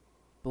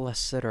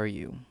Blessed are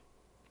you.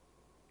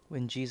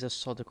 When Jesus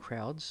saw the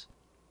crowds,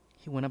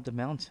 he went up the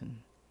mountain,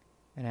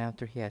 and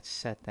after he had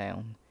sat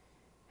down,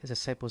 his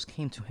disciples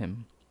came to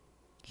him.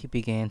 He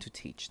began to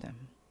teach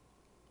them.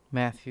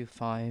 Matthew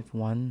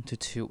 5:1 to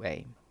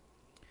 2a.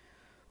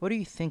 What do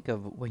you think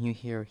of when you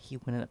hear he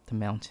went up the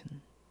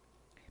mountain?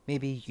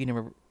 Maybe you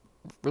never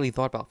really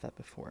thought about that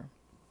before.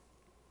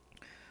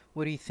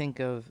 What do you think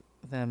of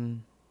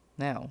them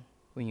now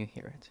when you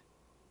hear it?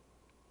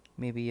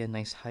 Maybe a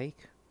nice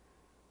hike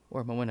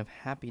or a moment of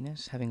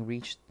happiness having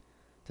reached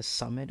the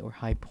summit or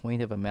high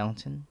point of a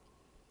mountain.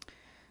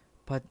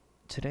 But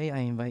today I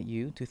invite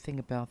you to think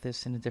about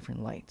this in a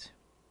different light.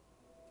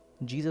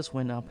 Jesus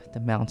went up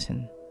the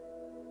mountain.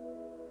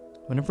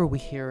 Whenever we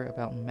hear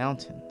about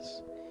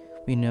mountains,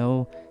 we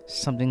know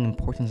something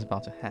important is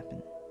about to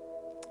happen.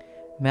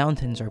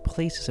 Mountains are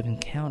places of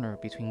encounter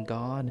between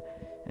God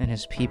and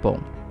his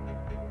people.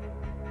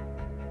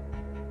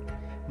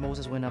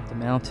 Moses went up the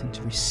mountain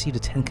to receive the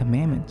Ten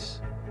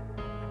Commandments,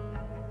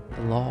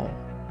 the law,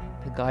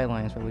 the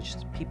guidelines by which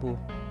the people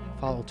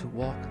follow to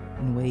walk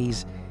in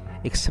ways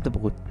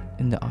acceptable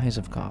in the eyes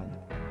of God.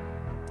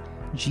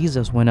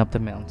 Jesus went up the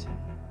mountain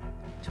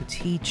to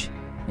teach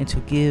and to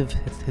give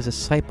his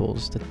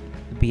disciples the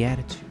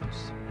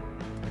Beatitudes.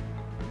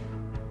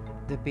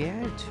 The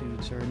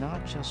Beatitudes are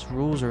not just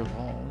rules or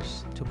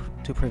laws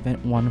to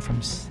prevent one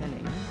from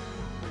sinning,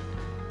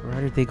 but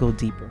rather they go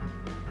deeper.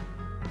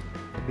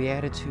 The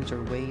Beatitudes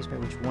are ways by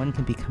which one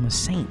can become a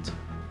saint.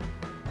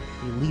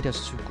 They lead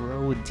us to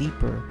grow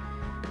deeper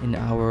in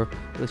our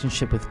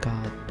relationship with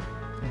God,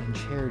 and in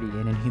charity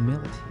and in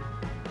humility,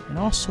 and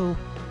also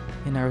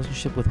in our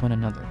relationship with one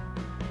another.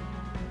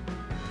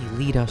 They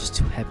lead us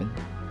to heaven.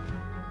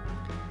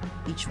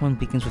 Each one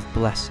begins with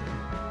blessed.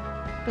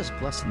 What does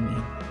blessed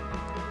mean?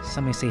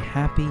 Some may say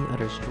happy,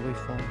 others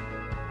joyful.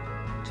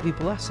 To be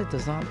blessed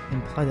does not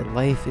imply that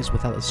life is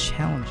without its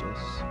challenges.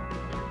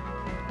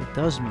 It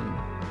does mean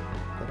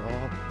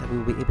that we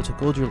will be able to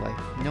go through life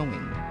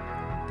knowing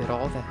that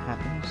all that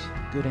happens,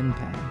 good and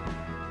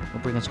bad,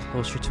 will bring us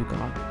closer to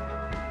God.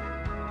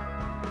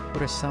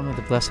 What are some of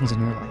the blessings in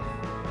your life?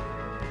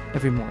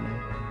 Every morning,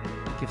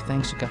 give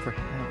thanks to God for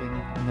having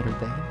another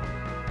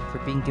day, for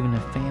being given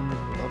a family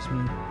who loves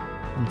me,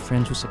 and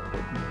friends who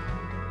support me.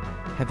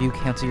 Have you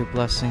counted your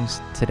blessings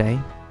today?